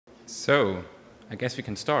So, I guess we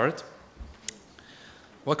can start.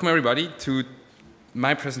 Welcome everybody to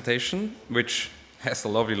my presentation, which has a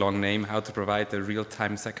lovely long name, How to Provide a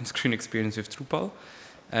Real-Time Second Screen Experience with Drupal.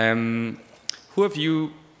 Who of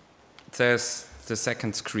you says the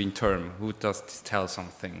second screen term? Who does this tell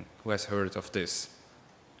something? Who has heard of this?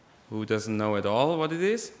 Who doesn't know at all what it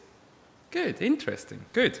is? Good, interesting,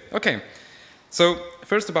 good. Okay, so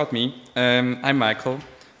first about me. I'm Michael.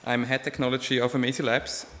 I'm head technology of Amazee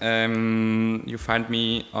Labs. You find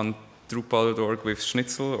me on Drupal.org with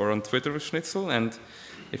Schnitzel or on Twitter with Schnitzel, and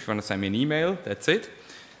if you want to send me an email, that's it.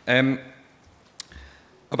 About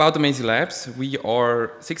Amazee Labs, we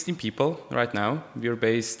are 16 people right now. We are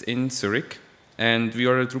based in Zurich, and we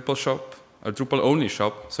are a Drupal shop, a Drupal-only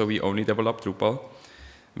shop, so we only develop Drupal.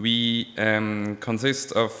 We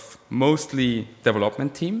consist of mostly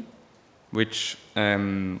development team, which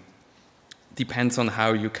depends on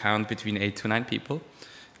how you count between 8 to 9 people.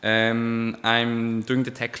 I'm doing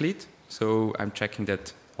the tech lead, so I'm checking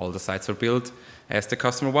that all the sites are built as the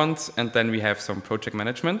customer wants, and then we have some project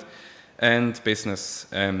management and business,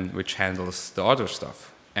 which handles the other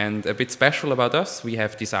stuff. And a bit special about us, we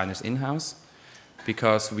have designers in-house,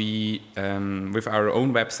 because we, with our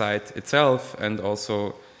own website itself, and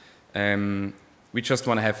also we just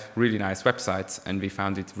want to have really nice websites, and we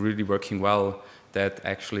found it really working well that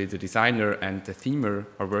actually the designer and the themer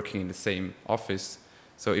are working in the same office.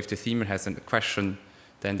 So if the themer has a question,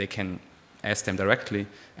 then they can ask them directly,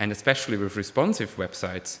 and especially with responsive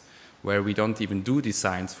websites, where we don't even do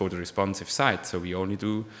designs for the responsive site. So we only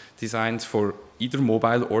do designs for either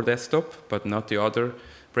mobile or desktop, but not the other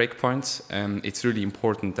breakpoints. It's really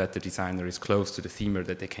important that the designer is close to the themer,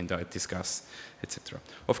 that they can discuss, etc.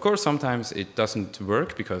 Of course, sometimes it doesn't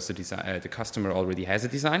work because the customer already has a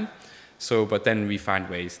design. So, but then we find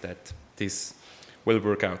ways that this will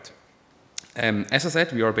work out. As I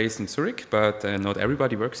said, we are based in Zurich, but not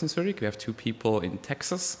everybody works in Zurich. We have 2 people in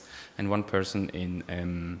Texas and 1 person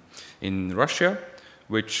in Russia,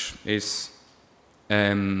 which is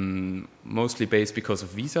mostly based because of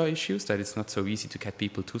visa issues, that it's not so easy to get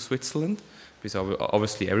people to Switzerland, because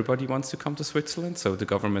obviously everybody wants to come to Switzerland, so the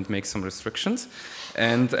government makes some restrictions.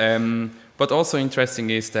 And, but also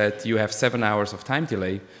interesting is that you have 7 hours of time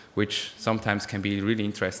delay, which sometimes can be really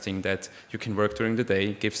interesting, that you can work during the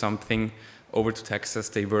day, give something over to Texas,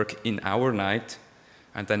 they work in our night,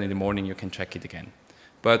 and then in the morning you can check it again.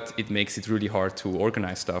 But it makes it really hard to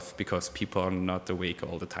organize stuff because people are not awake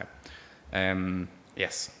all the time.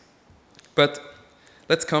 Yes. But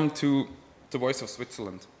let's come to the Voice of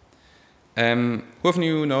Switzerland. Who of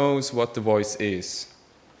you knows what The Voice is?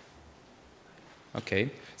 Okay,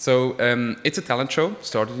 so it's a talent show,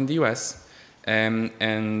 started in the US.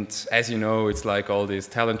 And as you know, it's like all these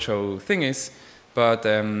talent show thingies, but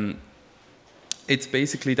it's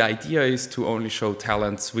basically, the idea is to only show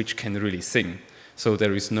talents which can really sing. So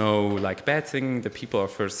there is no like bad thing, the people are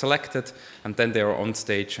first selected, and then they are on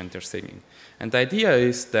stage and they're singing. And the idea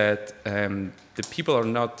is that the people are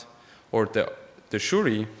not, or the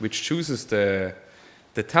jury which chooses the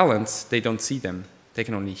talents, they don't see them, they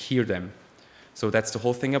can only hear them. So that's the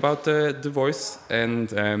whole thing about the voice. And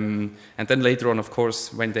then later on, of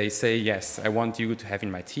course, when they say, yes, I want you to have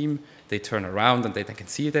in my team, they turn around and they can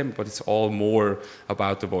see them, but it's all more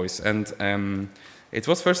about the voice. And it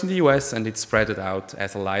was first in the US, and it spread it out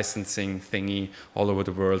as a licensing thingy all over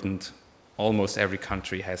the world, and almost every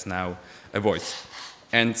country has now a voice.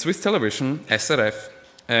 And Swiss television, SRF,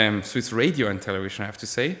 Swiss radio and television, I have to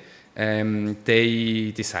say,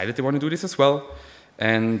 they decided they want to do this as well.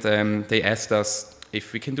 And they asked us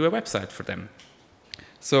if we can do a website for them.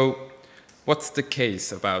 So what's the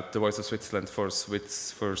case about the Voice of Switzerland for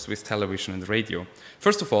Swiss television and radio?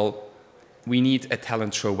 First of all, we need a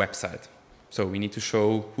talent show website. So we need to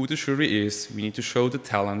show who the jury is, we need to show the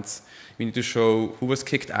talents, we need to show who was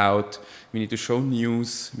kicked out, we need to show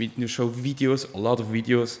news, we need to show videos, a lot of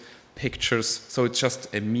videos, pictures. So it's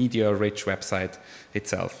just a media-rich website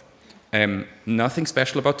itself. Nothing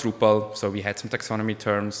special about Drupal, so we had some taxonomy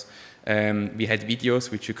terms. We had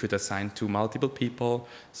videos which you could assign to multiple people,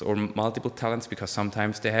 or multiple talents, because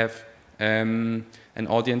sometimes they have an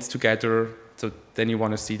audience together, so then you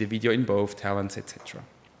want to see the video in both talents, etc.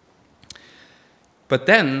 But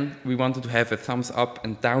then we wanted to have a thumbs up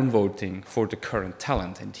and down voting for the current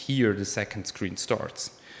talent, and here the second screen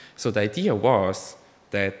starts. So the idea was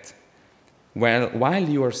that while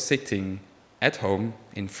you are sitting at home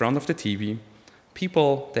in front of the TV,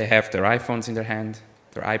 people, they have their iPhones in their hand,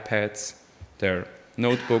 their iPads, their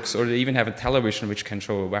notebooks, or they even have a television which can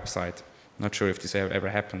show a website. Not sure if this ever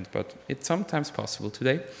happened, but it's sometimes possible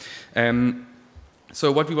today.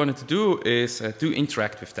 So what we wanted to do is to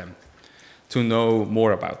interact with them, to know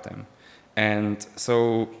more about them. And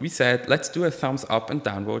so we said, let's do a thumbs up and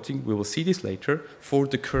down voting, we will see this later, for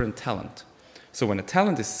the current talent. So when a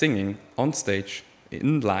talent is singing on stage,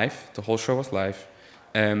 in live, the whole show was live,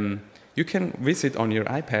 you can visit on your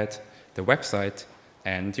iPad the website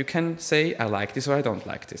and you can say, I like this or I don't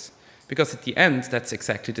like this. Because at the end, that's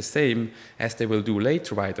exactly the same as they will do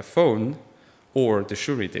later via the phone or the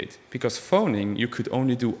jury did. Because phoning, you could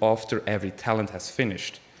only do after every talent has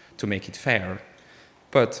finished to make it fair.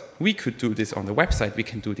 But we could do this on the website, we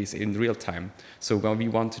can do this in real time. So when we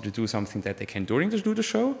wanted to do something that they can do the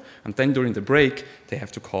show, and then during the break, they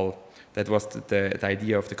have to call. That was the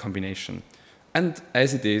idea of the combination. And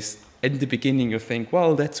as it is, in the beginning you think,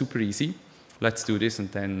 well, that's super easy, let's do this,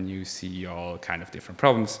 and then you see all kind of different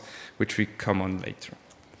problems, which we come on later.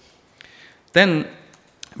 Then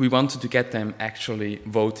we wanted to get them actually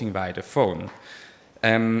voting via the phone.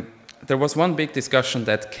 There was one big discussion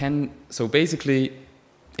that so basically,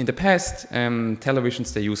 in the past,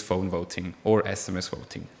 televisions, they use phone voting or SMS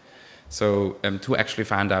voting. So to actually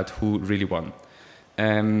find out who really won.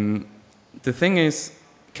 The thing is,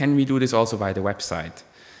 can we do this also via the website?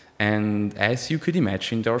 And as you could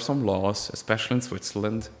imagine, there are some laws, especially in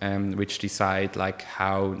Switzerland, which decide like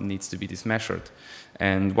how needs to be this measured.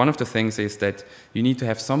 And one of the things is that you need to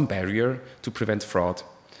have some barrier to prevent fraud.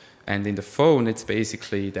 And in the phone, it's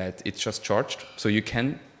basically that it's just charged. So you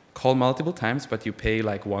can call multiple times, but you pay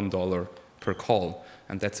like $1 per call.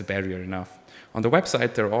 And that's a barrier enough. On the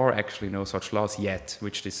website, there are actually no such laws yet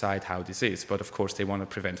which decide how this is. But of course, they want to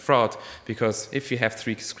prevent fraud, because if you have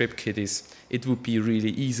 3 script kiddies, it would be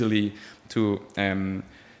really easily to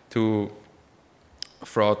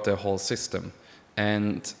fraud the whole system.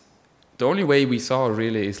 And the only way we saw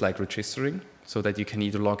really is like registering, so that you can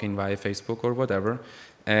either log in via Facebook or whatever.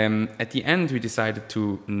 At the end, we decided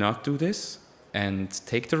to not do this and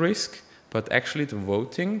take the risk, but actually the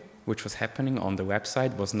voting, which was happening on the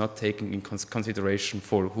website, was not taken in consideration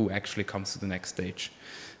for who actually comes to the next stage.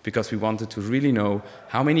 Because we wanted to really know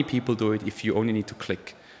how many people do it if you only need to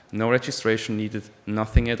click. No registration needed,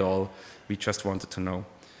 nothing at all. We just wanted to know.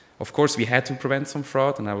 Of course, we had to prevent some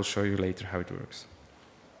fraud, and I will show you later how it works.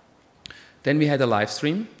 Then we had a live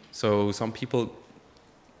stream. So some people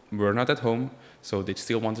were not at home, so they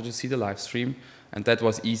still wanted to see the live stream. And that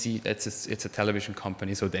was easy. It's a television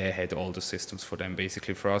company, so they had all the systems for them.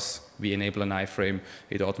 Basically, for us, we enable an iframe.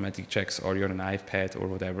 It automatically checks, are you on an iPad or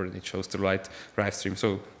whatever, and it shows the right live stream.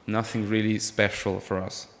 So nothing really special for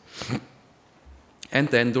us. And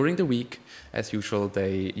then during the week, as usual,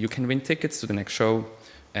 you can win tickets to the next show.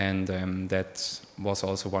 And that was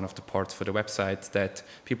also one of the parts for the website, that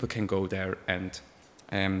people can go there and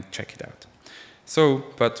check it out. So,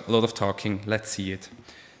 but a lot of talking, let's see it.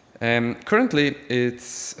 Currently,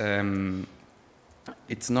 it's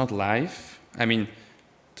not live. I mean,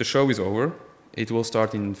 the show is over. It will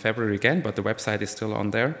start in February again, but the website is still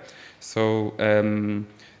on there. So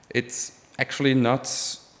it's actually not.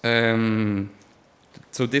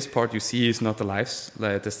 So this part you see is not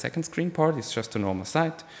the second screen part. It's just a normal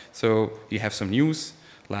site. So you have some news,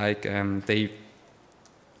 like they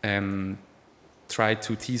try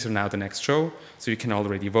to teaser now the next show, so you can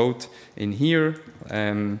already vote in here,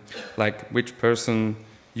 like which person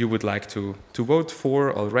you would like to vote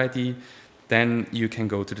for already. Then you can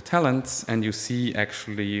go to the talents, and you see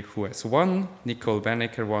actually who has won. Nicole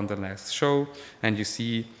Bernecker won the last show, and you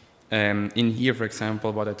see in here, for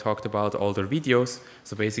example, what I talked about, all their videos.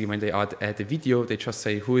 So basically, when they add a video, they just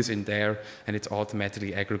say who is in there, and it's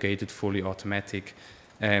automatically aggregated, fully automatic.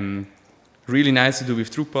 Really nice to do with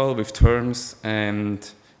Drupal, with terms, and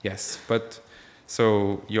yes, but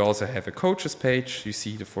so you also have a coaches page. You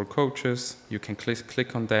see the 4 coaches. You can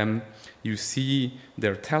click on them. You see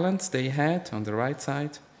their talents they had on the right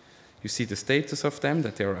side. You see the status of them,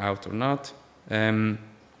 that they are out or not.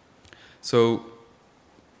 So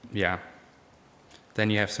yeah, then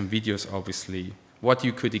you have some videos, obviously, what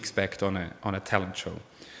you could expect on a talent show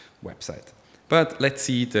website. But let's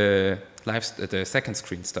see the second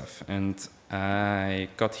screen stuff, and I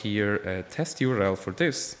got here a test URL for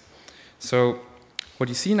this. So what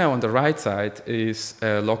you see now on the right side is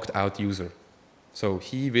a logged out user. So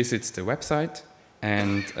he visits the website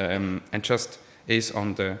and just is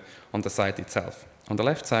on the site itself. On the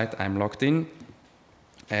left side, I'm logged in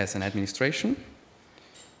as an administration.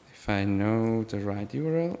 If I know the right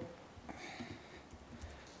URL.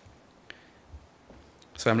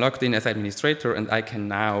 So I'm logged in as administrator, and I can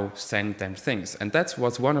now send them things. And that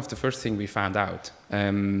was one of the first things we found out.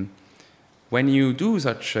 When you do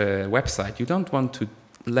such a website, you don't want to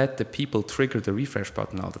let the people trigger the refresh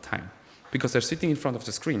button all the time. because they're sitting in front of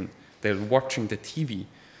the screen. They're watching the TV.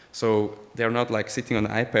 So they're not like sitting on the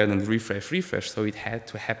iPad and refresh. So it had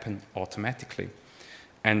to happen automatically.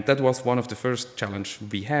 And that was one of the first challenge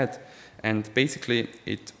we had. And basically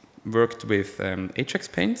it worked with Ajax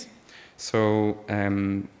paint. So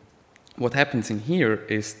what happens in here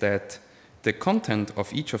is that the content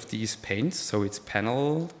of each of these paints, so it's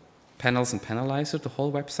panels and panelizer, the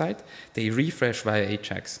whole website, they refresh via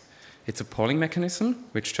Ajax. It's a polling mechanism,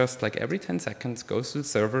 which just like every 10 seconds goes to the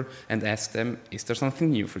server and asks them, is there something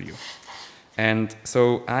new for you? And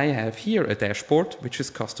so I have here a dashboard, which is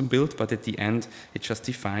custom built, but at the end, it just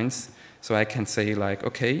defines. So I can say like,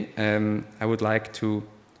 okay, I would like to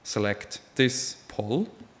select this poll.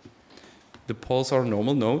 The polls are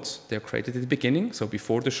normal nodes. They're created at the beginning. So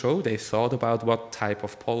before the show, they thought about what type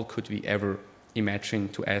of poll could we ever imagine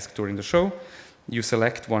to ask during the show. You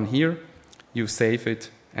select one here, you save it,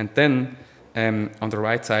 and then on the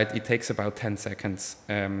right side, it takes about 10 seconds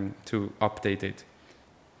to update it.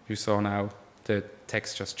 You saw now the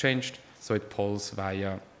text just changed, so it polls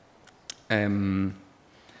via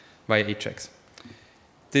Ajax.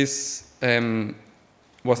 This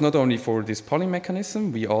was not only for this polling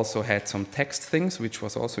mechanism, we also had some text things, which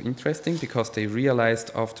was also interesting because they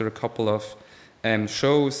realized after a couple of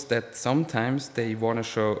shows that sometimes they want to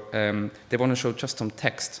show just some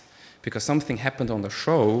text because something happened on the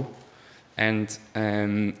show. And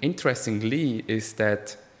interestingly is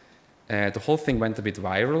that the whole thing went a bit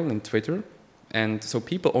viral in Twitter. And so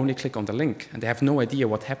people only click on the link and they have no idea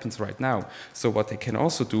what happens right now. So what they can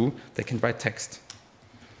also do, they can write text.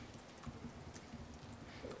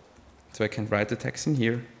 So I can write the text in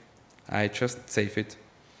here. I just save it.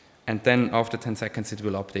 And then after 10 seconds, it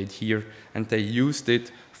will update here. And they used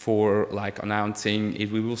it for like announcing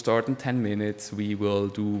we will start in 10 minutes, we will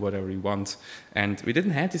do whatever we want. And we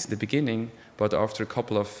didn't have this in the beginning, but after a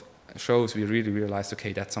couple of shows, we really realized,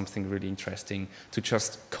 okay, that's something really interesting to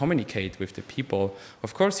just communicate with the people.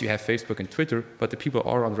 Of course, you have Facebook and Twitter, but the people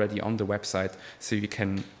are already on the website, so you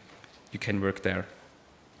can work there.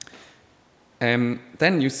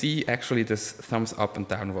 Then you see actually this thumbs up and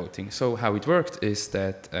down voting. So how it worked is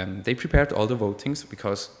that they prepared all the votings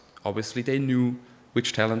because obviously they knew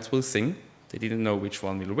which talents will sing. They didn't know which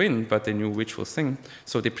one will win, but they knew which will sing.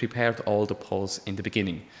 So they prepared all the polls in the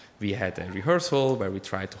beginning. We had a rehearsal where we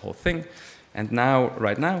tried the whole thing. And now,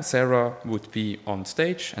 right now, Sarah would be on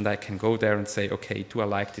stage and I can go there and say, okay, do I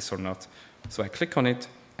like this or not? So I click on it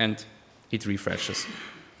and it refreshes.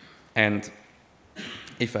 And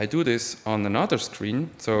if I do this on another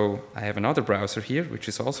screen, so I have another browser here, which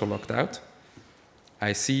is also logged out,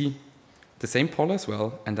 I see the same poll as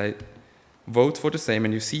well, and I vote for the same,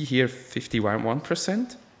 and you see here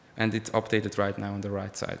 51%, and it's updated right now on the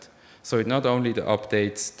right side. So it not only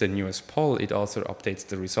updates the newest poll, it also updates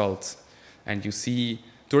the results. And you see,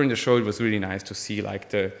 during the show, it was really nice to see like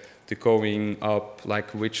the going up,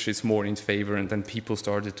 like which is more in favor, and then people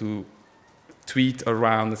started to tweet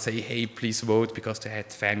around and say, hey, please vote, because they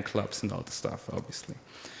had fan clubs and all the stuff, obviously.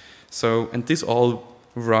 So, and this all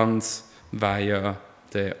runs via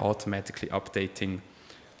the automatically updating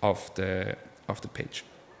of the page.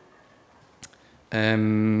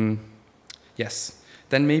 Yes,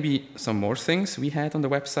 then maybe some more things we had on the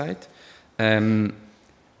website.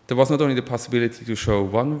 There was not only the possibility to show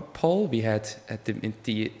one poll, we had in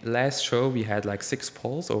the last show, we had like 6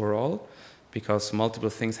 polls overall, because multiple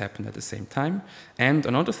things happened at the same time. And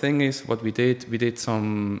another thing is what we did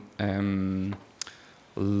some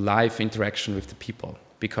live interaction with the people,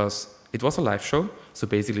 because it was a live show. So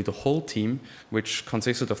basically the whole team, which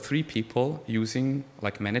consisted of 3 people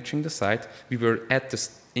managing the site, we were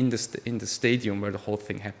in the stadium where the whole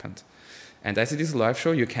thing happened. And as it is a live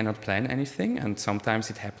show, you cannot plan anything, and sometimes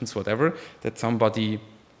it happens, whatever, that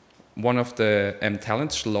one of the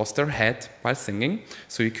talents lost their head while singing,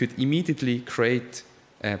 so you could immediately create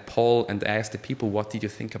a poll and ask the people, what did you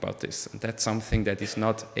think about this? And that's something that is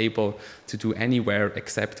not able to do anywhere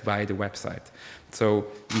except via the website. So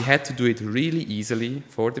we had to do it really easily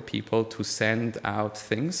for the people to send out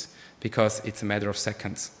things, because it's a matter of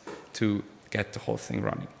seconds to get the whole thing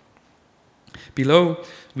running. Below,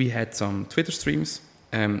 we had some Twitter streams,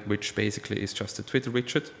 which basically is just a Twitter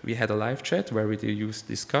widget. We had a live chat where we used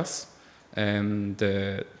Discuss,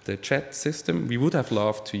 the chat system. We would have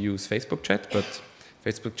loved to use Facebook chat, but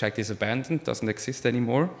Facebook chat is abandoned, doesn't exist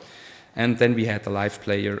anymore. And then we had the live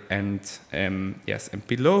player, and yes, and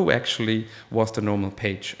below actually was the normal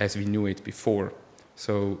page as we knew it before.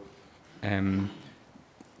 So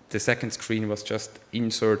the second screen was just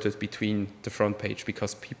inserted between the front page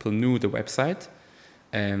because people knew the website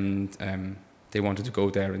and they wanted to go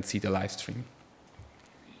there and see the live stream.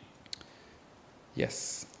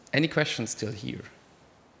 Yes. Any questions still here?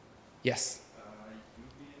 Yes.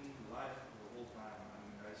 You've been live the whole time. I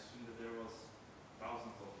mean, I assume that there was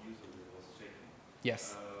thousands of users that was checking.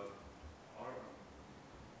 Yes.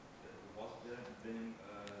 Was there been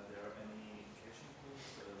there any caching tools,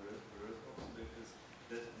 because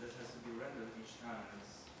that has to be rendered each time?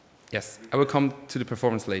 Yes. I will come to the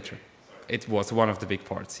performance later. Sorry. It was one of the big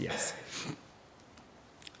parts. Yes.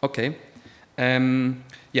 Okay.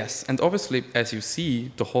 Yes, and obviously, as you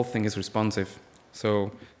see, the whole thing is responsive.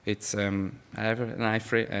 So it's I have an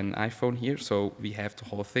iPhone here, so we have the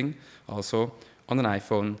whole thing also on an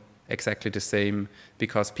iPhone, exactly the same,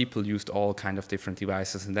 because people used all kind of different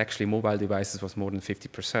devices, and actually mobile devices was more than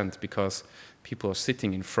 50%, because people are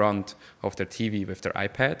sitting in front of their TV with their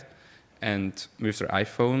iPad and with their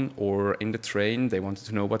iPhone, or in the train, they wanted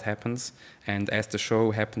to know what happens. And as the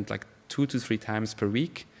show happened like 2 to 3 times per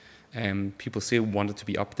week, people still wanted to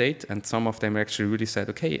be updated, and some of them actually really said,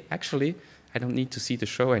 okay, actually, I don't need to see the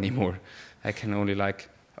show anymore. I can only like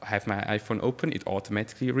have my iPhone open, it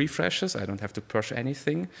automatically refreshes, I don't have to push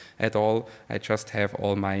anything at all, I just have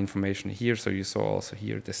all my information here. So you saw also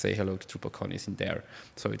here the say hello to DrupalCon is in there,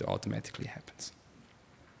 so it automatically happens.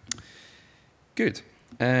 Good.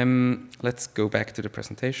 Let's go back to the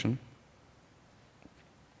presentation.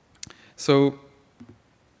 So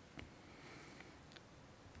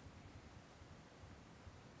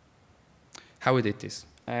how we did this.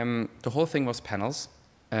 The whole thing was panels,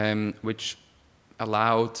 which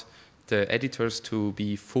allowed the editors to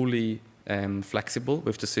be fully flexible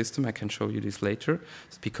with the system. I can show you this later.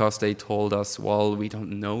 It's because they told us, well, we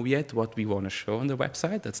don't know yet what we want to show on the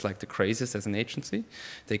website. That's like the craziest as an agency.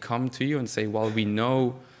 They come to you and say, well, we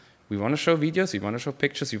know we want to show videos, we want to show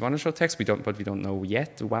pictures, we want to show text, but we don't know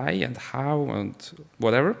yet why and how and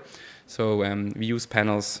whatever. So we use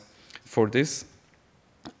panels for this.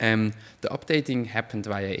 The updating happened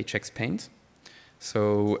via HX Paint.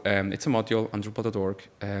 So it's a module on Drupal.org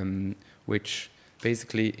which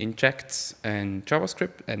basically injects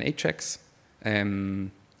JavaScript and Ajax.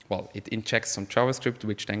 Well, it injects some JavaScript,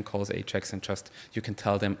 which then calls Ajax, and just you can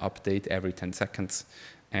tell them update every 10 seconds.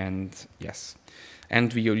 And yes,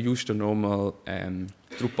 and we use the normal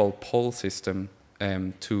Drupal poll system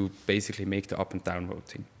to basically make the up and down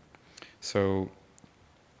voting. So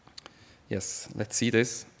yes, let's see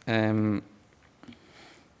this.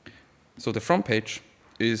 So the front page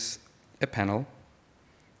is a panel.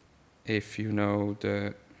 If you know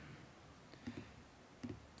the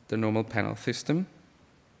normal panel system,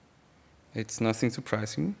 it's nothing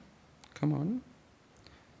surprising. Come on.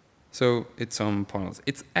 So it's some panels.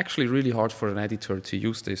 It's actually really hard for an editor to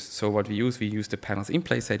use this. So what we use the panels in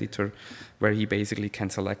place editor, where he basically can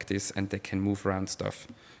select this and they can move around stuff.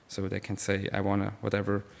 So they can say, I want to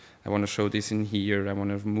whatever, I want to show this in here, I want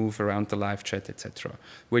to move around the live chat, etc.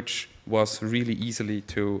 Which was really easily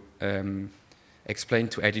to explain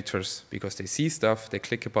to editors, because they see stuff, they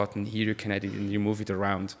click a button, here you can edit and you move it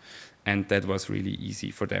around, and that was really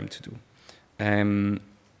easy for them to do.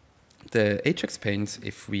 The Ajax paints,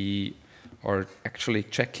 if we are actually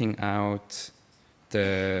checking out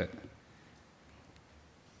the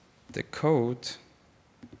code,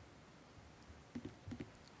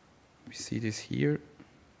 we see this here,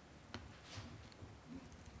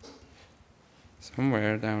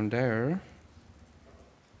 somewhere down there.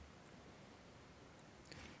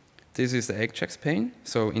 This is the Ajax pane.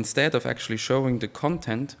 So instead of actually showing the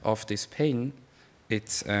content of this pane,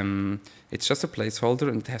 it's just a placeholder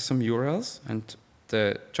and it has some URLs, and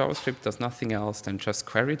the JavaScript does nothing else than just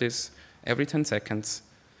query this every 10 seconds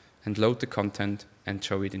and load the content and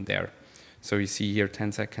show it in there. So you see here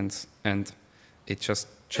 10 seconds and it just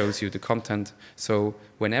shows you the content. So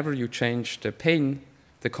whenever you change the pane,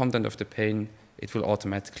 the content of the pane, it will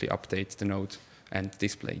automatically update the node and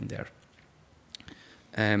display in there.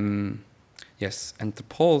 Yes, and the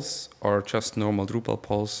polls are just normal Drupal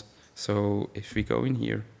polls. So if we go in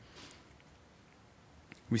here,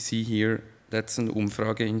 we see here that's an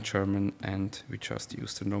Umfrage in German, and we just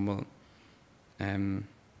use the normal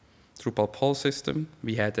Drupal poll system.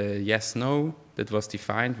 We had a yes/no that was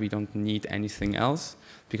defined. We don't need anything else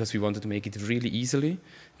because we wanted to make it really easily.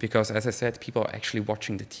 Because as I said, people are actually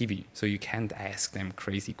watching the TV, so you can't ask them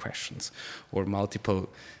crazy questions or multiple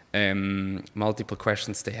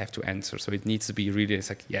questions they have to answer. So it needs to be really, it's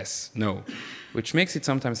like yes, no, which makes it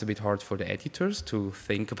sometimes a bit hard for the editors to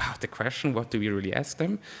think about the question, what do we really ask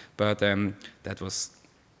them? But that was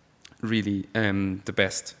really the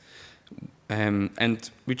best. And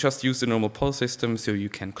we just use the normal poll system, so you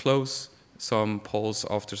can close some polls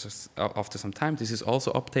after some time. This is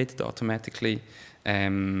also updated automatically.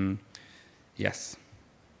 Yes.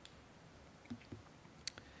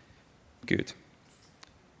 good.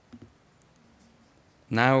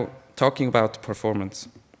 Now, talking about performance.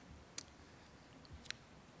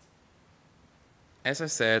 As I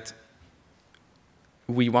said,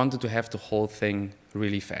 we wanted to have the whole thing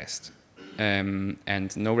really fast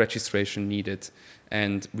and no registration needed.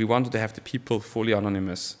 And we wanted to have the people fully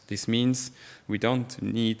anonymous. This means we don't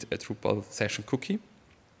need a Drupal session cookie,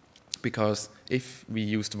 because if we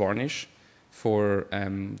used Varnish for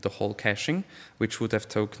the whole caching, which would have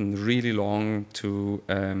taken really long to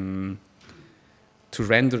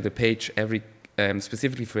render the page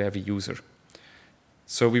specifically for every user.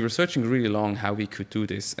 So we were searching really long how we could do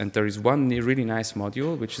this, and there is one really nice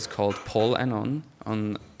module which is called poll anon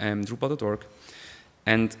on Drupal.org,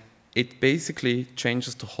 and it basically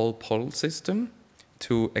changes the whole poll system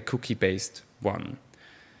to a cookie-based one.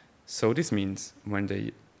 So this means when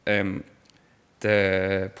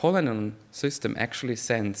the poll anon system actually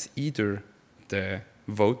sends either the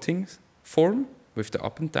voting form with the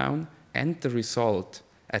up and down and the result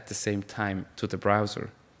at the same time to the browser.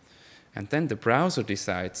 And then the browser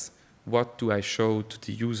decides, what do I show to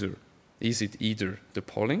the user? Is it either the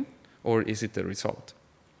polling or is it the result?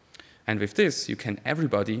 And with this, you can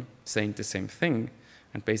everybody saying the same thing,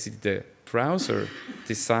 and basically the browser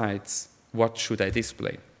decides what should I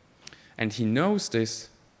display. And he knows this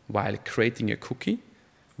while creating a cookie,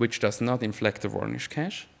 which does not inflect the Varnish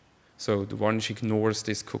cache. So the Varnish ignores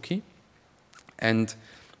this cookie. And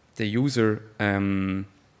the user and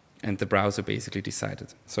the browser basically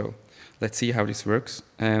decided. So let's see how this works.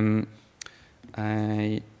 I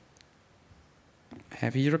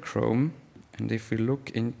have here a Chrome, and if we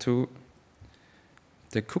look into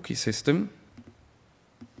the cookie system,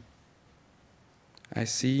 I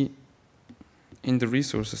see in the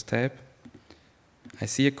resources tab, I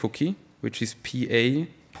see a cookie, which is PA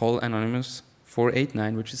poll anonymous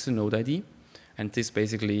 489, which is a node ID. And this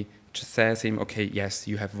basically just says him, okay, yes,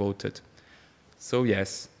 you have voted. So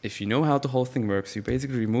yes, if you know how the whole thing works, you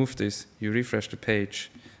basically remove this, you refresh the page,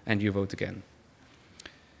 and you vote again.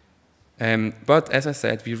 But as I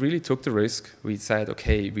said, we really took the risk. We said,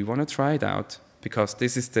 okay, we want to try it out, because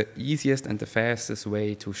this is the easiest and the fastest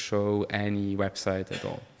way to show any website at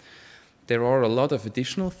all. There are a lot of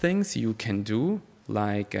additional things you can do,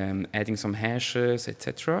 like adding some hashes,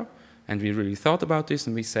 etc. And we really thought about this,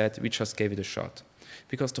 and we said, we just gave it a shot.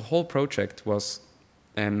 Because the whole project was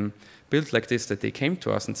built like this, that they came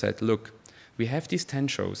to us and said, look, we have these 10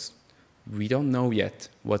 shows. We don't know yet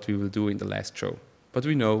what we will do in the last show, but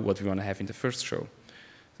we know what we want to have in the first show.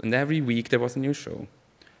 And every week there was a new show.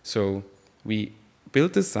 So we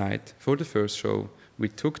built the site for the first show. We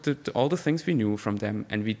took all the things we knew from them,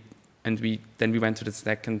 and then we went to the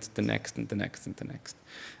second, the next, and the next, and the next.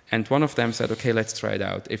 And one of them said, okay, let's try it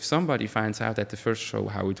out. If somebody finds out at the first show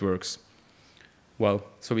how it works, well,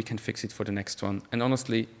 so we can fix it for the next one. And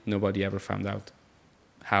honestly, nobody ever found out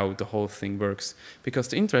how the whole thing works. Because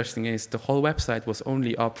the interesting is, the whole website was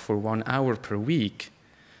only up for 1 hour per week.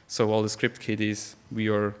 So all the script kiddies, we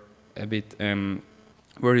are a bit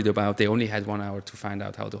worried about. They only had 1 hour to find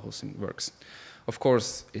out how the whole thing works. Of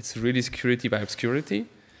course, it's really security by obscurity.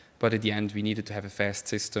 But at the end, we needed to have a fast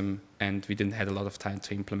system, and we didn't have a lot of time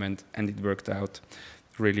to implement, and it worked out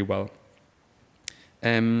really well.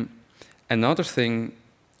 Another thing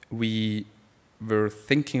we were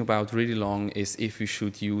thinking about really long is if we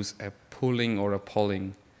should use a pulling or a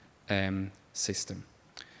polling system,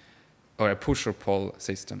 or a push or pull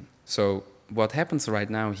system. So what happens right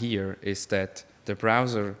now here is that the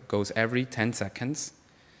browser goes every 10 seconds.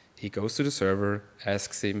 He goes to the server,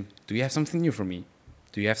 asks him, do you have something new for me?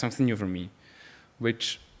 Do you have something new for me?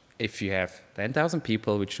 Which, if you have 10,000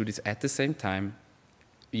 people which do this at the same time,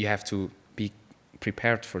 you have to be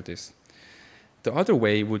prepared for this. The other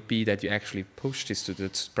way would be that you actually push this to the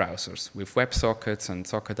browsers. With WebSockets and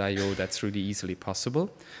Socket.io, that's really easily possible.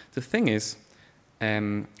 The thing is,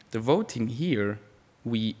 the voting here,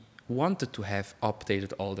 we wanted to have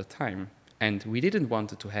updated all the time. And we didn't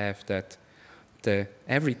want to have that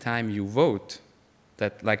every time you vote,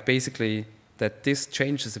 that like basically that this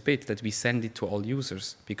changes a bit, that we send it to all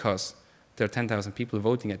users, because there are 10,000 people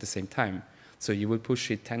voting at the same time. So you will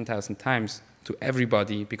push it 10,000 times to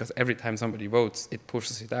everybody, because every time somebody votes, it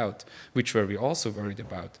pushes it out, which were we also worried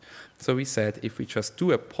about. So we said, if we just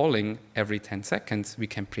do a polling every 10 seconds, we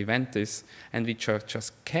can prevent this, and we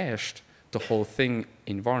just cached the whole thing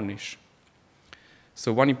in Varnish.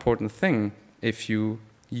 So one important thing, if you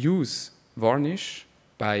use Varnish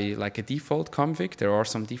by like a default config, there are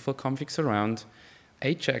some default configs around,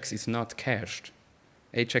 Ajax is not cached.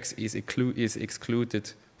 Ajax is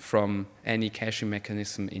excluded from any caching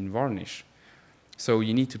mechanism in Varnish. So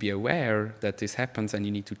you need to be aware that this happens, and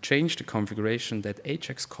you need to change the configuration that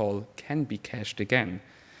Ajax call can be cached again.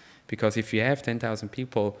 Because if you have 10,000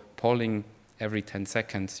 people polling every 10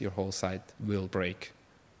 seconds, your whole site will break,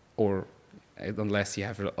 or unless you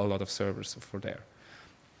have a lot of servers for there.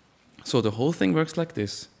 So the whole thing works like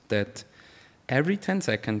this, that every 10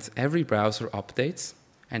 seconds, every browser updates,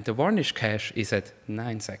 and the varnish cache is at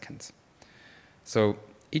 9 seconds. So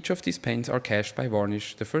each of these panes are cached by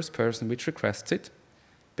varnish. The first person which requests it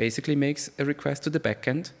basically makes a request to the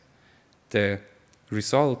backend. The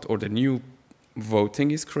result or the new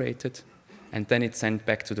voting is created, and then it's sent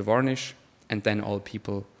back to the varnish, and then all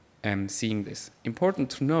people seeing this. Important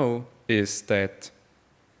to know is that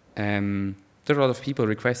there are a lot of people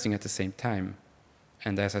requesting at the same time.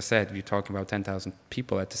 And as I said, we're talking about 10,000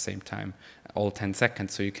 people at the same time, all 10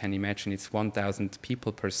 seconds. So you can imagine it's 1,000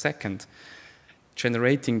 people per second.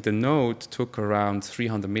 Generating the node took around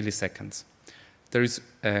 300 milliseconds. There is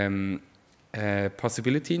a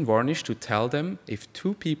possibility in Varnish to tell them if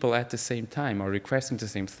 2 people at the same time are requesting the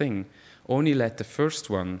same thing, only let the first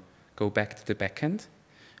one go back to the backend,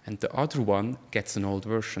 and the other one gets an old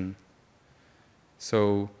version.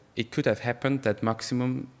 So it could have happened that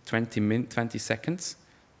maximum 20 seconds,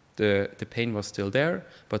 the pane was still there,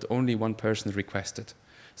 but only one person requested.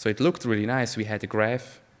 So it looked really nice. We had a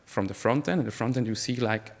graph from the front end. At the front end, you see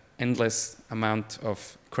like endless amount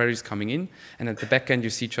of queries coming in, and at the back end, you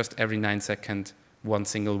see just every 9 seconds, one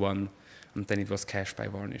single one, and then it was cached by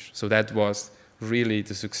Varnish. So that was really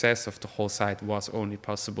the success of the whole site was only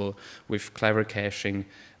possible with clever caching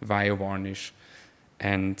via Varnish.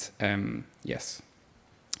 And yes,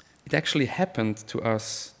 it actually happened to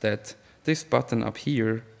us that this button up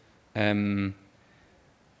here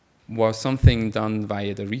was something done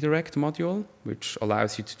via the redirect module, which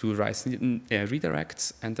allows you to do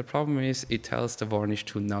redirects. And the problem is it tells the Varnish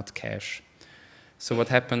to not cache. So what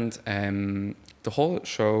happened, the whole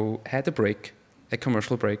show had a break, a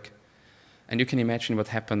commercial break. And you can imagine what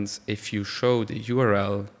happens if you show the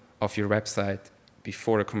URL of your website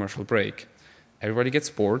before a commercial break. Everybody gets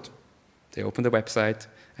bored. They open the website.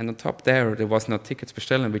 And on top there was no tickets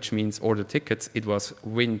bestellen, which means order tickets. It was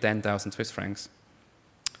win 10,000 Swiss francs.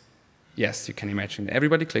 Yes, you can imagine.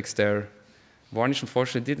 Everybody clicks there. Varnish,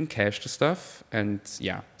 unfortunately, didn't cache the stuff. And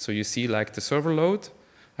yeah, so you see like the server load.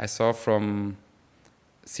 I saw from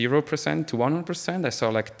 0% to 100%. I saw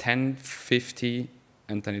like 10, 50,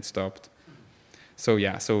 and then it stopped. So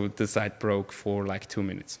yeah, so the site broke for like 2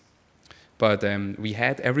 minutes. But we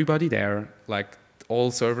had everybody there, like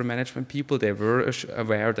all server management people. They were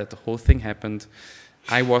aware that the whole thing happened.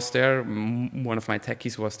 I was there, one of my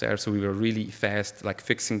techies was there, so we were really fast, like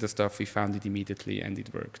fixing the stuff. We found it immediately, and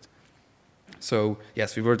it worked. So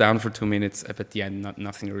yes, we were down for 2 minutes, but at the end,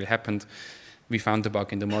 nothing really happened. We found the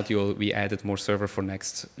bug in the module. We added more server for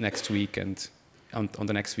next week, and on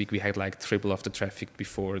the next week, we had like triple of the traffic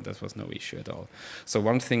before. That was no issue at all. So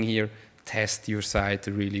one thing here, test your site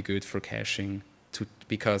really good for caching,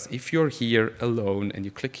 because if you're here alone and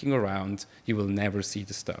you're clicking around, you will never see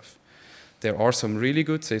the stuff. There are some really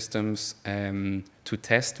good systems to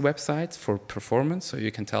test websites for performance. So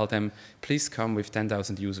you can tell them, please come with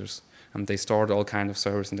 10,000 users. And they store all kinds of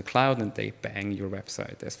servers in the cloud, and they bang your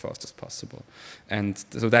website as fast as possible. And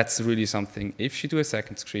so that's really something. If you do a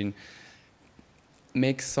second screen,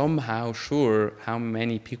 make somehow sure how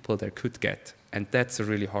many people there could get. And that's a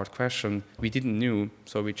really hard question. We didn't know,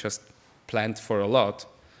 so we just planned for a lot.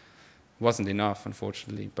 Wasn't enough,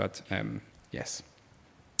 unfortunately, but yes.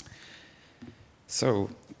 So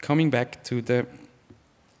coming back to the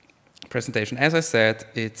presentation, as I said,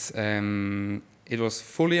 it was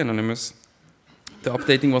fully anonymous. The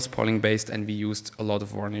updating was polling based, and we used a lot of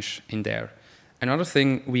Varnish in there. Another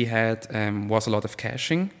thing we had was a lot of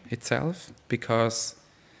caching itself, because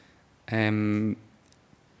even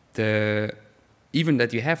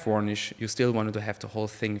that you have Varnish, you still wanted to have the whole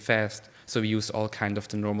thing fast. So we used all kind of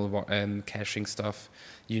the normal caching stuff,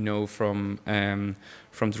 you know, from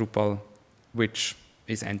Drupal, which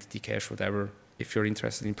is entity cache, whatever. If you're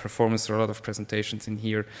interested in performance, there are a lot of presentations in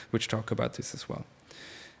here which talk about this as well.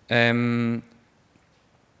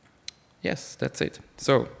 Yes, that's it.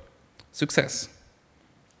 So, success.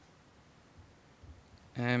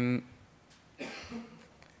 The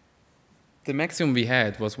maximum we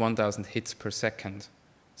had was 1,000 hits per second,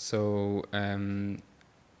 so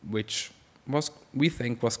which was, we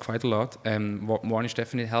think, was quite a lot. Varnish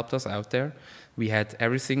definitely helped us out there. We had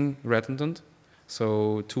everything redundant,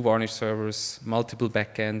 so 2 Varnish servers, multiple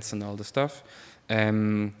backends, and all the stuff,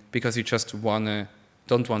 because you just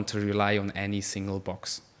don't want to rely on any single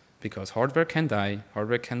box. because hardware can die,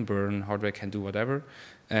 hardware can burn, hardware can do whatever,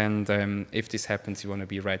 and if this happens, you want to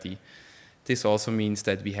be ready. This also means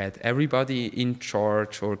that we had everybody in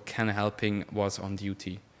charge or kind of helping was on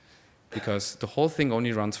duty, because the whole thing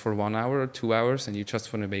only runs for 1 hour or 2 hours, and you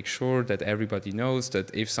just want to make sure that everybody knows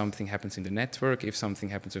that if something happens in the network, if something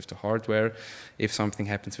happens with the hardware, if something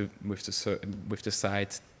happens with the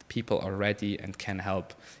site, people are ready and can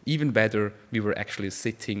help. Even better, we were actually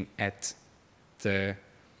sitting at the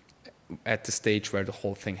stage where the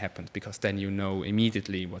whole thing happened, because then you know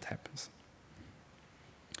immediately what happens.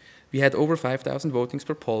 We had over 5,000 votings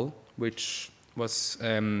per poll, which was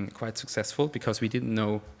quite successful because we didn't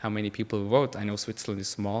know how many people vote. I know Switzerland is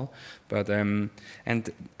small, but and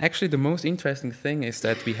actually the most interesting thing is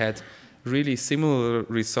that we had really similar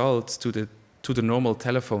results to the normal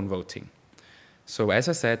telephone voting. So as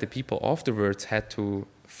I said, the people afterwards had to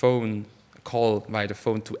call by the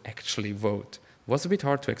phone to actually vote. It was a bit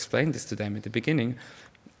hard to explain this to them at the beginning,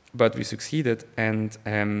 but we succeeded, and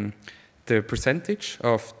the percentage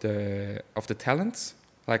of the talents,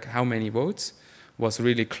 like how many votes, was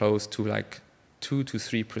really close to like 2 to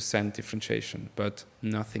 3% differentiation, but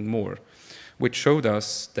nothing more, which showed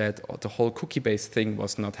us that the whole cookie-based thing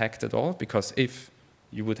was not hacked at all, because if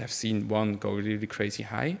you would have seen one go really crazy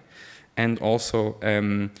high, and also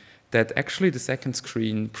that actually the second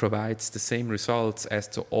screen provides the same results as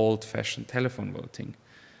the old-fashioned telephone voting.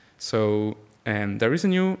 So there is a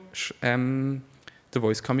new The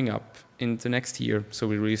Voice coming up in the next year, so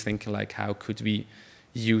we're really thinking like, how could we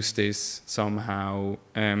use this somehow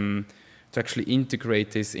to actually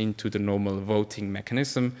integrate this into the normal voting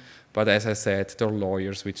mechanism. But as I said, there are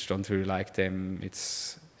lawyers which don't really like them.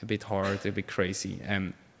 It's a bit hard, a bit crazy.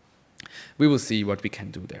 We will see what we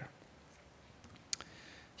can do there.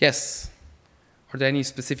 Yes. Are there any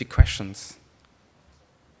specific questions?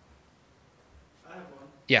 I have one.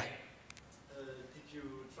 Yeah. Did you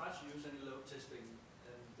try to use any load testing,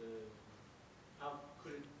 and how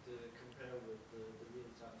could it compare with the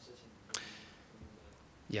real-time setting?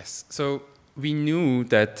 Yes. So we knew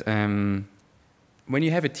that when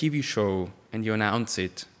you have a TV show and you announce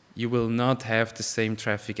it, you will not have the same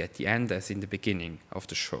traffic at the end as in the beginning of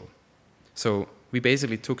the show. So we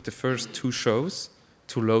basically took the first 2 shows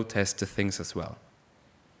to load test the things as well.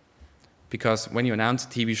 Because when you announce a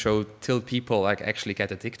TV show, till people like actually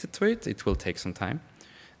get addicted to it, it will take some time.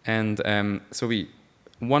 And so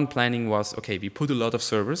one planning was, okay, we put a lot of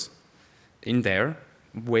servers in there,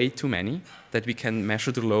 way too many, that we can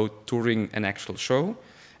measure the load during an actual show,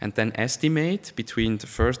 and then estimate between the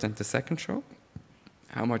first and the second show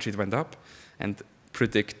how much it went up, and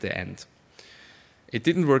predict the end. It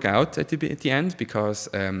didn't work out at the end, because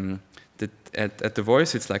at The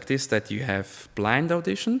Voice it's like this, that you have blind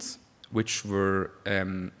auditions, which were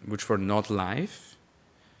not live.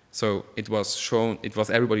 So it was shown,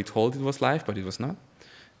 everybody told it was live, but it was not.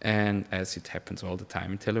 And as it happens all the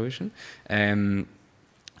time in television.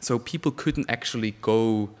 So people couldn't actually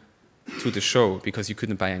go to the show because you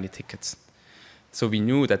couldn't buy any tickets. So we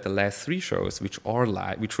knew that the last 3 shows, which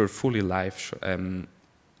were fully live,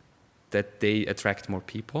 that they attract more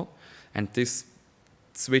people. And this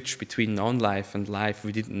switch between non-live and live,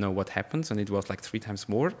 we didn't know what happens, and it was like 3 times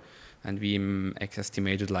more. And we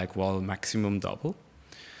estimated like, well, maximum double.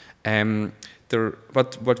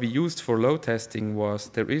 What we used for load testing was,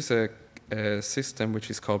 there is a system which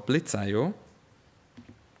is called Blitz.io,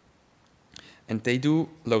 and they do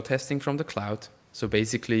load testing from the cloud. So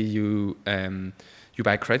basically you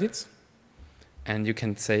buy credits, and you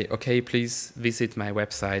can say, okay, please visit my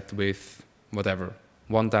website with whatever,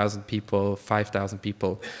 1,000 people, 5,000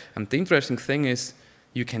 people. And the interesting thing is,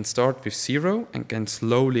 you can start with 0 and can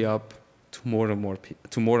slowly up to more and more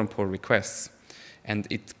requests. And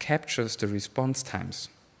it captures the response times.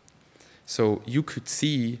 So you could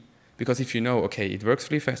see, because if you know, okay, it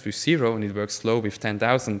works really fast with 0 and it works slow with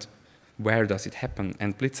 10,000, where does it happen?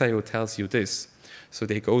 And Blitz.io tells you this. So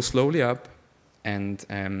they go slowly up, and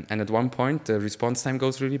at one point the response time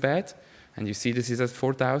goes really bad, and you see this is at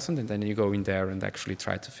 4,000, and then you go in there and actually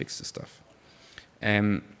try to fix the stuff.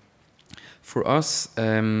 For us,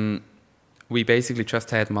 we basically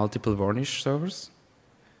just had multiple varnish servers.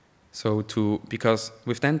 So because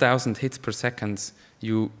with 10,000 hits per second,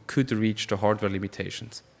 you could reach the hardware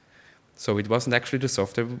limitations. So it wasn't actually the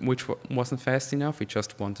software which wasn't fast enough. We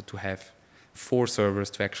just wanted to have 4 servers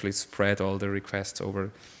to actually spread all the requests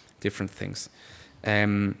over different things.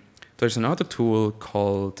 There's another tool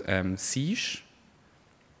called Siege,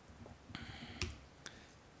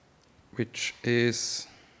 which is,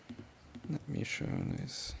 let me show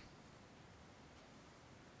this.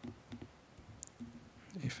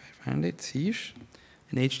 If I find it, Siege.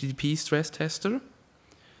 an HTTP stress tester,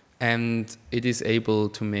 and it is able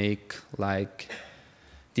to make like,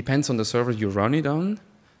 depends on the server you run it on,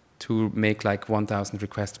 to make like 1,000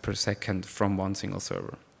 requests per second from one single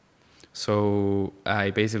server. So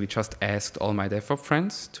I basically just asked all my DevOps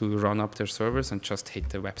friends to run up their servers and just hit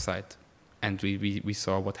the website, and we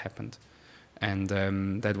saw what happened. And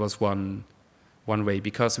that was one way,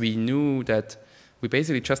 because we knew that we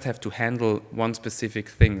basically just have to handle one specific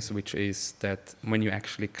thing, which is that when you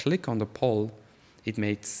actually click on the poll, it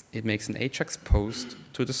makes an AJAX post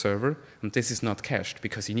to the server, and this is not cached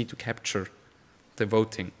because you need to capture the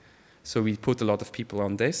voting. So we put a lot of people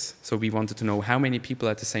on this. So we wanted to know how many people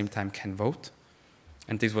at the same time can vote,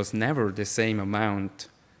 and this was never the same amount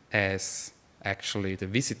as actually the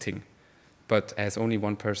visiting, but as only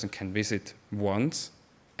one person can visit once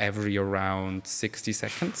every around 60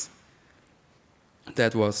 seconds.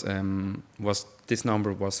 That was this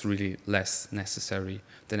number was really less necessary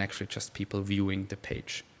than actually just people viewing the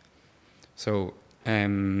page. So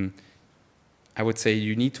I would say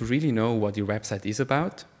you need to really know what your website is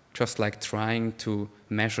about. Just like trying to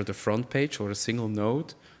measure the front page or a single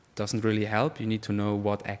node doesn't really help. You need to know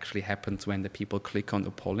what actually happens when the people click on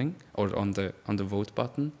the polling or on the vote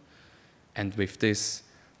button, and with this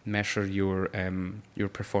measure your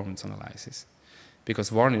performance analysis, because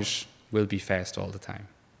Varnish will be fast all the time.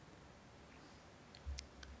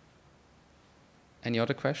 Any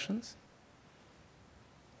other questions?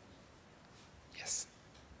 Yes.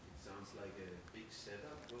 It sounds like a big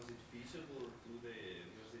setup. Was it feasible?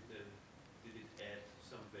 Did it add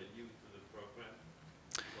some value to the program?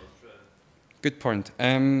 Good point.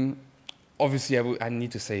 Obviously, I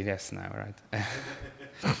need to say yes now, right?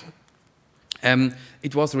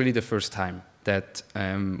 It was really the first time that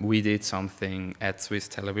we did something at Swiss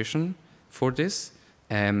television for this.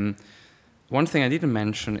 One thing I didn't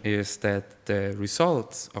mention is that the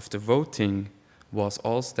results of the voting was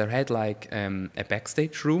also, they had like a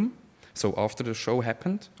backstage room. So after the show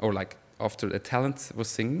happened, or like after the talent was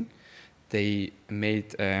singing, they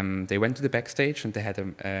went to the backstage and they had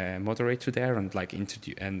a moderator there and like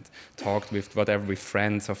and talked with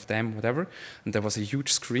friends of them, whatever. And there was a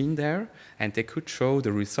huge screen there, and they could show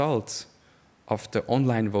the results of the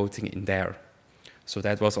online voting in there. So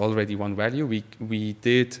that was already one value. We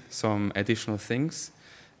did some additional things,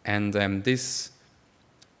 and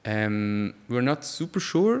we're not super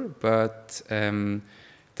sure, but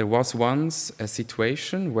there was once a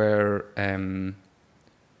situation where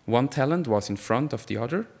one talent was in front of the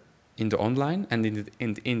other in the online, and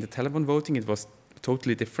in the telephone voting it was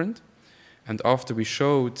totally different. And after we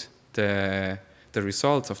showed the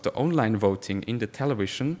results of the online voting in the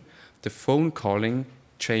television, the phone calling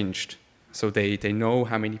changed. So they know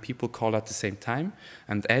how many people call at the same time.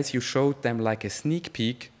 And as you showed them like a sneak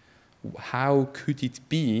peek, how could it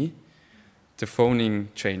be, the phoning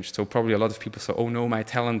changed. So probably a lot of people said, oh no, my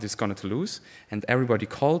talent is going to lose. And everybody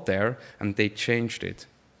called there and they changed it.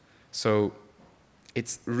 So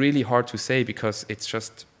it's really hard to say because it's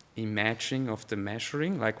just imagining of the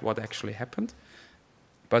measuring, like what actually happened.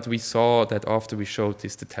 But we saw that after we showed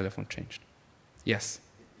this, the telephone changed. Yes?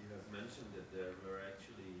 You have mentioned that there were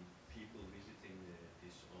actually people visiting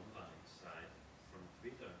this online site from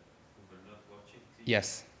Twitter who were not watching TV.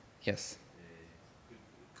 Yes, yes.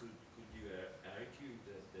 Could you argue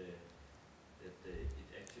that it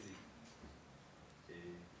actually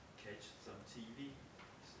catched some TV?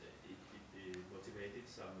 It motivated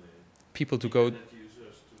some people to go. internet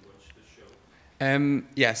users to watch the show?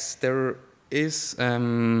 Yes, there is.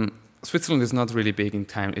 Switzerland is not really big in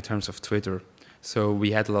terms of Twitter. So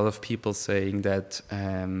we had a lot of people saying that,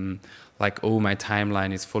 like, oh, my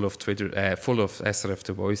timeline is full of Twitter, full of SRF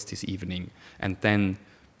The Voice this evening. And then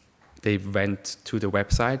they went to the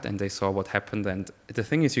website and they saw what happened. And the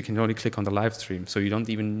thing is, you can only click on the live stream, so you don't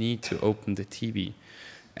even need to open the TV.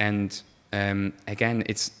 And again,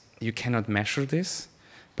 you cannot measure this.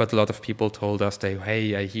 But a lot of people told us,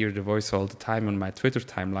 hey, I hear the voice all the time on my Twitter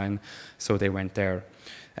timeline, so they went there.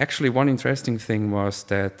 Actually, one interesting thing was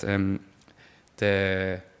that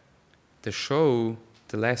the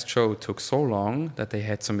last show took so long that they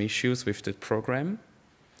had some issues with the program.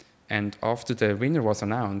 And after the winner was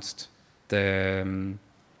announced, there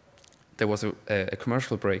was a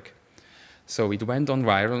commercial break. So it went on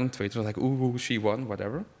viral on Twitter, like, ooh, she won,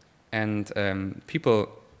 whatever. And people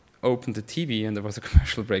opened the TV and there was a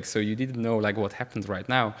commercial break, so you didn't know like what happened right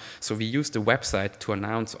now. So we used the website to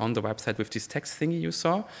announce on the website with this text thingy you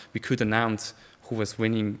saw. We could announce who was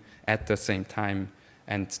winning at the same time,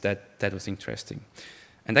 and that was interesting.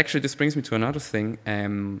 And actually this brings me to another thing.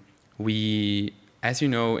 As you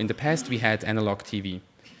know, in the past we had analog TV,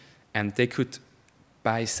 and they could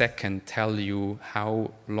by second tell you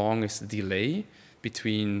how long is the delay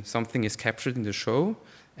between something is captured in the show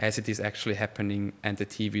as it is actually happening and the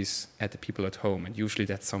TVs at the people at home, and usually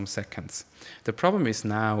that's some seconds. The problem is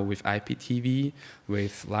now with IPTV,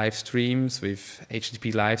 with live streams, with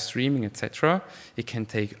HTTP live streaming, etc., it can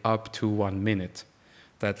take up to 1 minute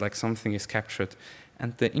that like something is captured.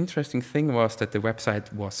 And the interesting thing was that the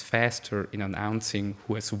website was faster in announcing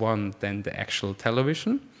who has won than the actual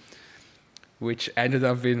television, which ended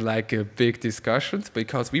up in like a big discussion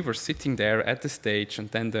because we were sitting there at the stage, and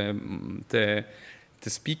then the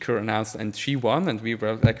speaker announced and she won, and we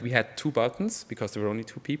were like, we had 2 buttons because there were only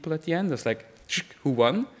 2 people at the end. It was like, who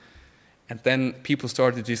won? And then people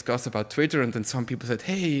started to discuss about Twitter, and then some people said,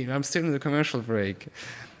 hey, I'm still in the commercial break.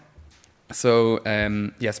 So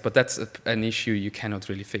yes, but that's an issue you cannot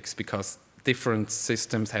really fix because different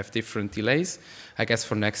systems have different delays. I guess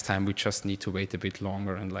for next time we just need to wait a bit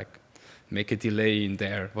longer and like make a delay in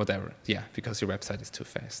there, whatever. Yeah, because your website is too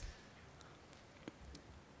fast.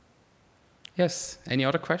 Yes, any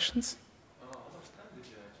other questions? How much time did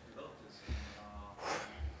you actually develop this? How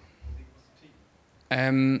big was the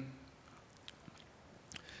team?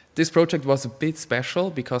 This project was a bit special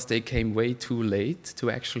because they came way too late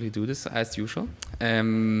to actually do this as usual.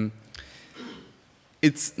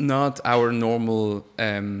 It's not our normal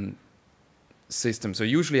system. So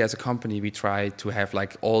usually as a company, we try to have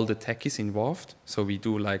like all the techies involved. So we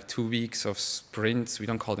do like 2 weeks of sprints. We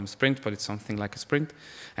don't call them sprint, but it's something like a sprint.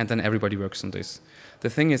 And then everybody works on this. The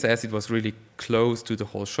thing is, as it was really close to the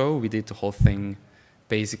whole show, we did the whole thing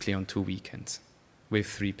basically on 2 weekends with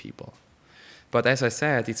 3 people. But as I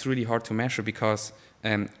said, it's really hard to measure because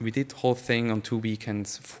we did the whole thing on 2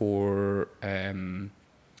 weekends for the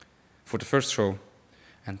first show.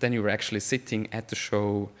 And then you were actually sitting at the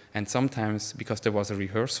show, and sometimes, because there was a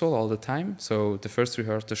rehearsal all the time, so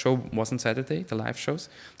the show wasn't Saturday, the live shows.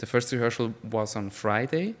 The first rehearsal was on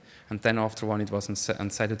Friday, and then after one it was on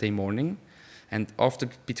Saturday morning. And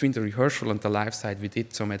between the rehearsal and the live side, we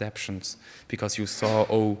did some adaptations, because you saw,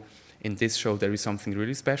 oh, in this show there is something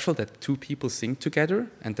really special, that 2 people sing together,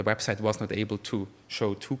 and the website was not able to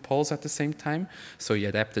show 2 polls at the same time, so you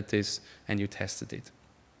adapted this and you tested it.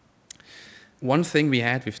 One thing we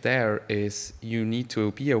had with there is you need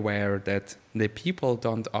to be aware that the people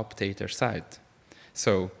don't update their site.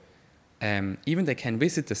 So even they can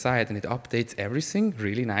visit the site and it updates everything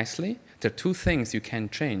really nicely. There are 2 things you can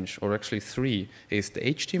change, or actually 3, is the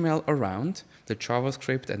HTML around, the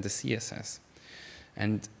JavaScript, and the CSS.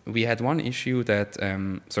 And we had one issue that,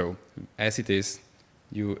 so as it is,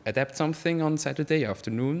 you adapt something on Saturday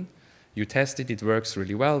afternoon, you test it, it works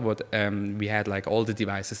really well, but we had like all the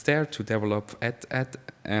devices there to develop at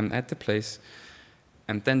the place.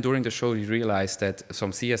 And then during the show, you realize that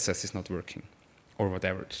some CSS is not working or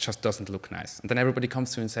whatever. It just doesn't look nice. And then everybody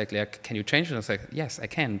comes to me and says, like, can you change it? And I was like, yes, I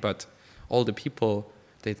can, but all the people,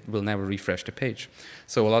 they will never refresh the page.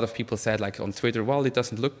 So a lot of people said like on Twitter, well, it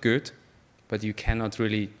doesn't look good, but you cannot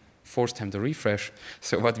really force them to refresh.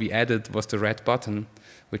 So what we added was the red button,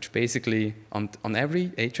 which basically on every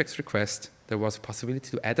AJAX request, there was a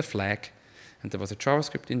possibility to add a flag, and there was a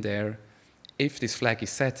JavaScript in there. If this flag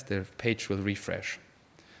is set, the page will refresh,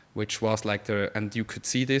 which was like and you could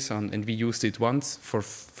see this and we used it once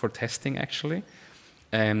for testing actually.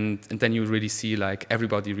 And then you really see like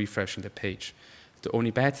everybody refreshing the page. The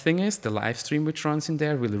only bad thing is the live stream which runs in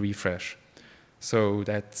there will refresh. So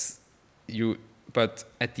but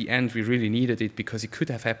at the end we really needed it because it could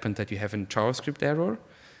have happened that you have a JavaScript error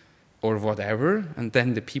or whatever, and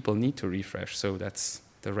then the people need to refresh. So that's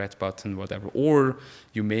the red button, whatever. Or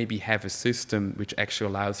you maybe have a system which actually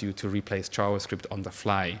allows you to replace JavaScript on the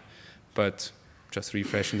fly, but just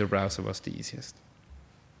refreshing the browser was the easiest.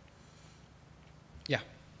 Yeah.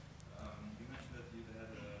 You mentioned that you had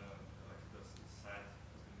the site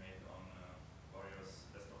has been made on various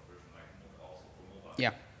desktop version, like also for mobile.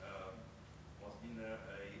 Yeah. Was in there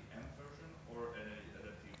a M version or an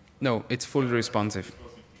adaptive? No, it's fully responsive.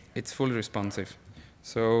 It's fully responsive.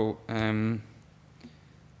 So,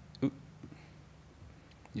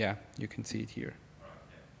 yeah, you can see it here.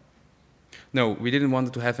 No, we didn't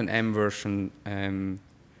want to have an M version,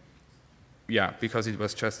 yeah, because it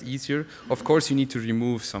was just easier. Of course, you need to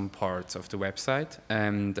remove some parts of the website,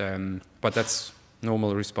 and but that's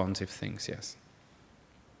normal responsive things, yes.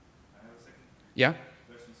 I have a second Yeah?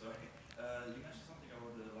 question, sorry. You mentioned something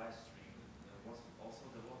about the live stream. Was it also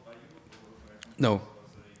developed by you? No.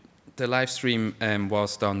 The live stream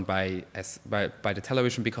was done by the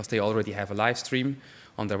television because they already have a live stream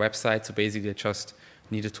on their website. So basically, they just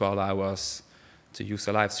needed to allow us to use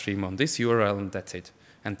a live stream on this URL, and that's it.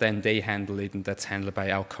 And then they handle it, and that's handled by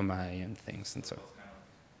Alchemy and things and so. It was kind of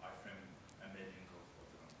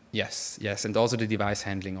Yes, yes, and also the device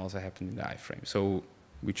handling also happened in the iframe. So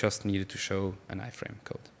we just needed to show an iframe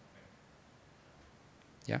code.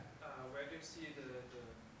 Yeah? Where do you see the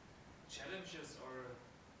challenges or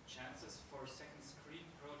chances for second screen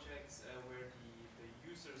projects where the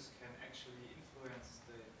users can actually influence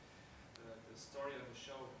the story of the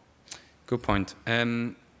show? Good point.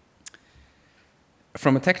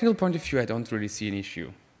 From a technical point of view, I don't really see an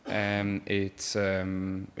issue. It's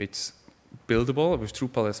buildable with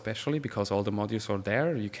Drupal especially because all the modules are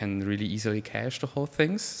there. You can really easily cache the whole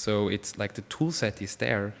things. So it's like the tool set is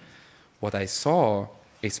there. What I saw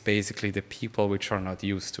is basically the people which are not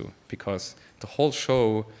used to, because the whole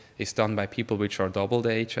show is done by people which are double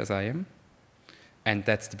the age as I am. And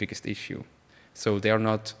that's the biggest issue. So they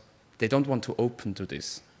don't want to open to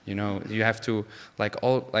this. You know, you have to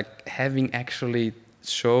having actually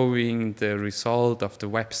showing the result of the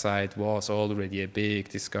website was already a big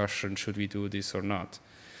discussion. Should we do this or not?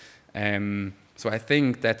 So I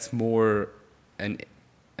think that's more an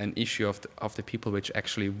issue of the people which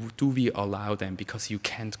actually do we allow them, because you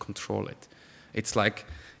can't control it. It's like,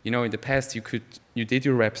 you know, in the past you did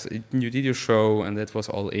your website, you did your show, and that was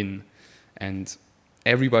all in, and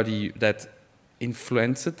everybody that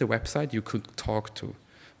influenced the website you could talk to.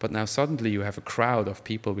 But now suddenly you have a crowd of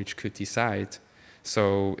people which could decide.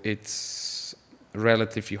 So it's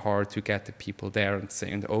relatively hard to get the people there and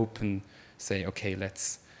say, okay,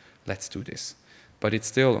 let's do this. But it's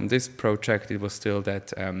still, on this project, it was still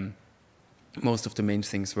that most of the main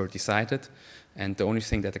things were decided, and the only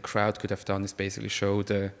thing that the crowd could have done is basically show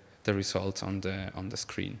the results on the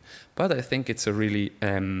screen. But I think it's a really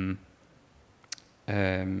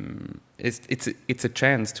it's a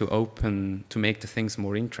chance to make the things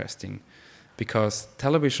more interesting, because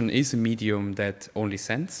television is a medium that only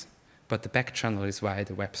sends, but the back channel is via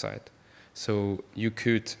the website. So you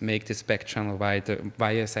could make this back channel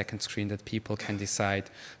via a second screen that people can decide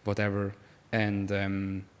whatever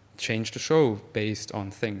and change the show based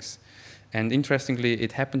on things. And interestingly,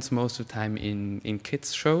 it happens most of the time in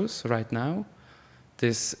kids shows right now.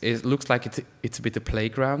 Looks like it's a bit a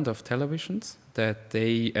playground of televisions, that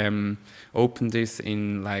they open this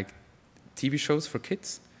in like TV shows for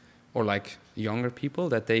kids or like younger people,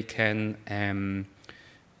 that they can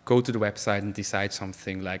go to the website and decide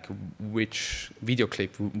something like which video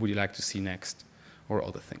clip would you like to see next, or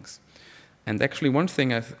other things. And actually one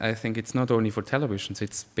thing I think it's not only for televisions,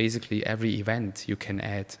 it's basically every event you can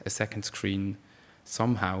add a second screen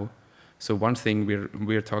somehow. So one thing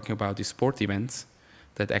we're talking about is sport events,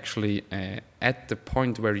 that actually at the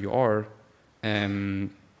point where you are,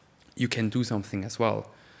 you can do something as well.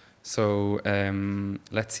 So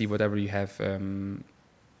let's see, whatever you have.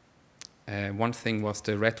 One thing was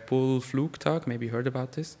the Red Bull Flugtag. Maybe you heard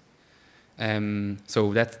about this.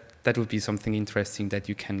 So that would be something interesting that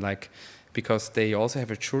you can like, because they also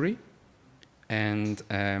have a jury, and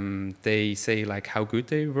they say like how good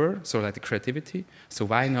they were, so like the creativity. So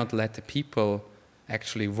why not let the people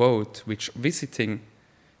actually vote which visiting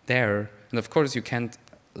there? And of course you can't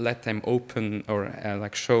let them open or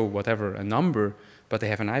like show whatever a number, but they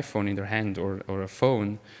have an iPhone in their hand or a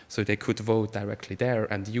phone, so they could vote directly there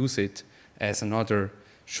and use it as another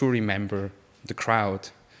jury member, the crowd,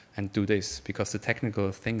 and do this, because the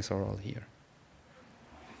technical things are all here.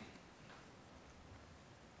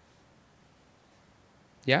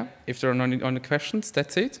 Yeah, if there are no other questions,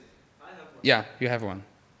 that's it? I have one. Yeah, you have one.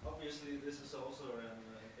 Obviously, this is also an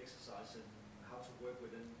exercise in how to work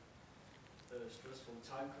within stressful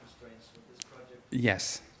time constraints with this project.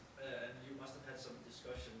 Yes. And you must have had some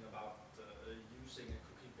discussion about using a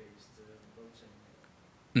cookie-based voting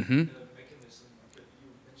mechanism.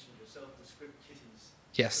 You mentioned yourself the script kitties.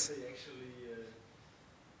 Yes. They actually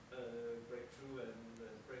break through and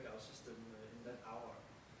break our system in that hour.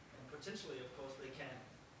 And potentially, of course, they can.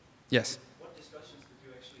 Yes. What discussions did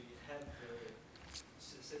you actually have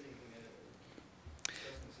sitting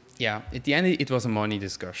discussing? Yeah, at the end it was a money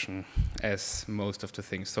discussion, as most of the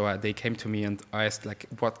things. So they came to me and asked like,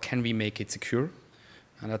 what can we make it secure?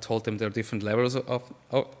 And I told them there are different levels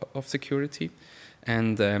of security.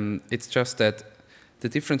 And it's just that the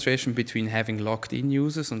differentiation between having logged in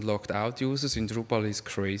users and logged out users in Drupal is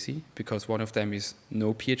crazy, because one of them is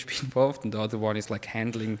no PHP involved and the other one is like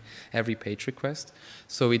handling every page request.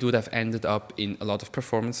 So it would have ended up in a lot of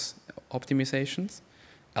performance optimizations,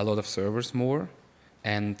 a lot of servers more,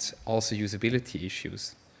 and also usability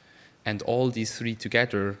issues. And all these three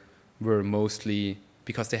together were mostly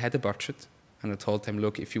because they had a budget. And I told them,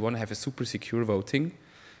 look, if you want to have a super secure voting,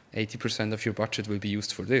 80% of your budget will be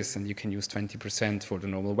used for this, and you can use 20% for the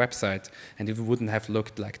normal website, and it wouldn't have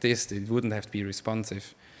looked like this, it wouldn't have to be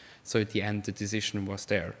responsive. So at the end, the decision was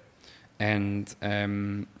there. And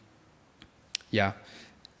yeah,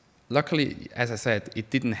 luckily, as I said, it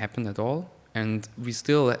didn't happen at all. And we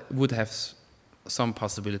still would have some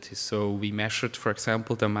possibilities. So we measured, for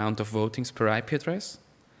example, the amount of votings per IP address.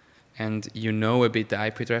 And you know a bit the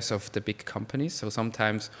IP address of the big companies. So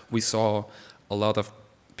sometimes we saw a lot of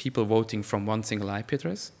people voting from one single IP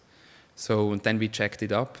address. So then we checked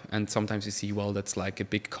it up, and sometimes you see, well, that's like a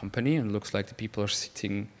big company, and it looks like the people are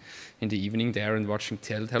sitting in the evening there and watching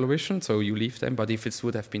television, so you leave them. But if it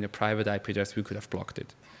would have been a private IP address, we could have blocked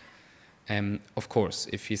it. Of course,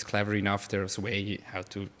 if he's clever enough, there's a way how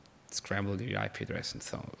to scramble the IP address and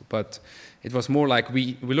so on. But it was more like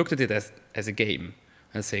we looked at it as a game,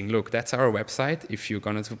 and saying, look, that's our website. If you're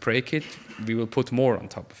going to break it, we will put more on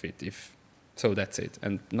top of it. So that's it.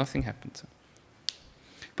 And nothing happened.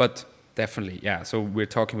 But definitely, yeah. So we're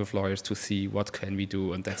talking with lawyers to see what can we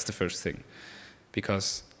do, and that's the first thing.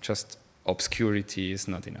 Because just obscurity is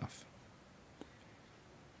not enough.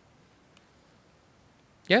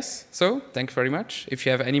 Yes, so thank you very much. If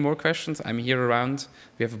you have any more questions, I'm here around.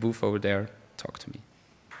 We have a booth over there. Talk to me.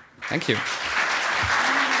 Thank you.